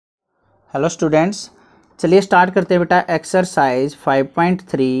Hello students, चलिए start करते हैं बेटा। एक्सरसाइज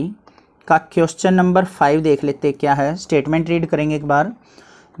 5.3 का क्वेश्चन नंबर 5 देख लेते हैं क्या है। स्टेटमेंट रीड करेंगे एक बार।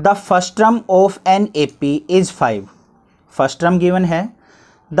 The first term of an AP is 5। First term given है।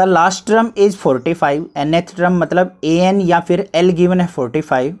 The last term is 45 and next term मतलब ए एन या फिर एल गिवन है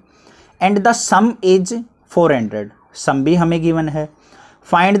 45 एंड द सम इज 400। सम भी हमें गिवन है।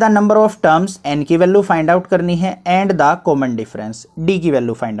 Find the number of terms, N की value find out करनी है and the common difference, D की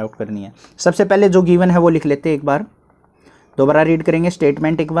वैल्यू फाइंड आउट करनी है। सबसे पहले जो गिवन है वो लिख लेते हैं एक बार, दोबारा रीड करेंगे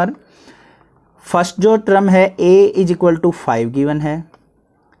स्टेटमेंट एक बार। फर्स्ट जो टर्म है a is equal to 5 given है।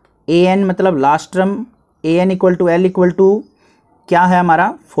 ए एन मतलब last term A N equal to L equal to क्या है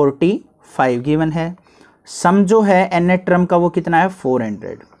हमारा 45 गिवन है। सम जो है एन टर्म का वो कितना है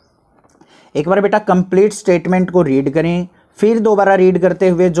 400। एक बार बेटा कंप्लीट स्टेटमेंट को रीड करें, फिर दोबारा रीड करते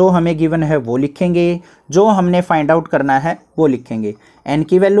हुए जो हमें गिवन है वो लिखेंगे, जो हमने फाइंड आउट करना है वो लिखेंगे। एन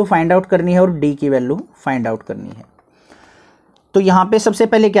की वैल्यू फाइंड आउट करनी है और डी की वैल्यू फाइंड आउट करनी है। तो यहाँ पे सबसे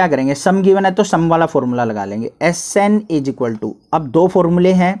पहले क्या करेंगे, सम गिवन है तो सम वाला फॉर्मूला लगा लेंगे। S N is equal to, अब दो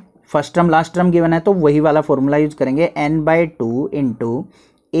फॉर्मूले हैं, first term last term given है तो वही वाला फॉर्मूला यूज करेंगे, n/2 into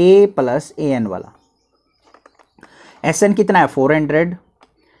A plus A N वाला। एस एन कितना है 400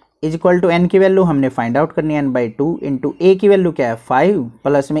 इज इक्वल टू एन की वैल्यू हमने फाइंड आउट करनी है n/2 इंटू ए की वैल्यू क्या है 5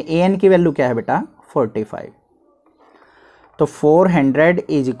 प्लस में ए एन की वैल्यू क्या है बेटा 45। तो 400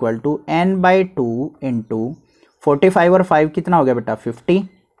 is equal to n/2 into 45 और 5 कितना हो गया बेटा 50।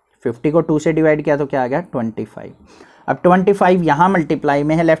 50 को 2 से डिवाइड किया तो क्या आ गया 25। अब 25 यहाँ मल्टीप्लाई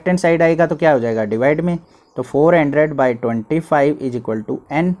में है, लेफ्ट हैंड साइड आएगा तो क्या हो जाएगा डिवाइड में। तो 400/25 इज इक्वल टू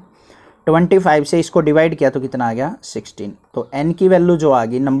n। 25 से इसको डिवाइड किया तो कितना आ गया 16। तो n की वैल्यू जो आ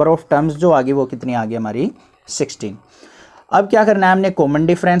गई, नंबर ऑफ टर्म्स जो आ गई वो कितनी आ गई हमारी 16। अब क्या करना है, हमने कॉमन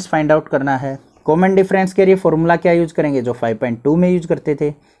डिफरेंस फाइंड आउट करना है। कॉमन डिफरेंस के लिए फॉर्मूला क्या यूज करेंगे जो 5.2 में यूज करते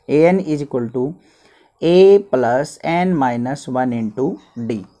थे, A N is equal to A plus N minus 1 into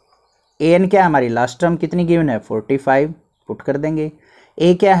D. A N क्या है हमारी लास्ट टर्म कितनी गिवन है 45, पुट कर देंगे।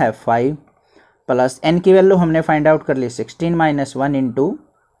 ए क्या है 5 प्लस एन की वैल्यू हमने फाइंड आउट कर ली 16 माइनस 1 इंटू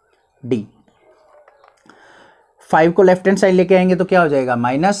डी। 5 को लेफ्ट हैंड साइड लेके आएंगे तो क्या हो जाएगा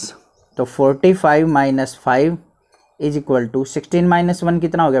माइनस। तो 45 minus 5 is equal to 16 minus 1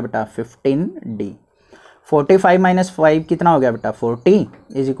 कितना हो गया बेटा 15 डी। 45 माइनस 5 कितना हो गया बेटा 40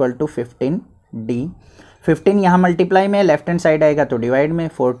 इज इक्वल टू 15 डी। 15 यहाँ मल्टीप्लाई में, लेफ्ट हैंड साइड आएगा तो डिवाइड में।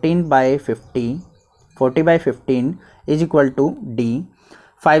 40/15 इज इक्वल टू डी।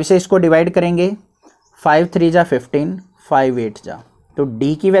 5 से इसको डिवाइड करेंगे, 5 3 जा 15, 5 8 जा, तो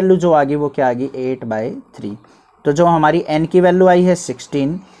d की वैल्यू जो आ गई वो क्या आ गई 8/3। तो जो हमारी n की वैल्यू आई है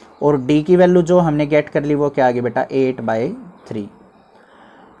 16 और d की वैल्यू जो हमने गेट कर ली वो क्या आ गई बेटा 8/3।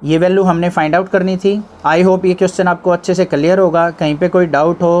 ये वैल्यू हमने फाइंड आउट करनी थी। आई होप ये क्वेश्चन आपको अच्छे से क्लियर होगा। कहीं पे कोई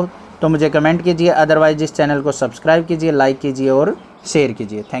डाउट हो तो मुझे कमेंट कीजिए, अदरवाइज इस चैनल को सब्सक्राइब कीजिए, लाइक कीजिए और शेयर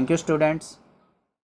कीजिए। Thank you students.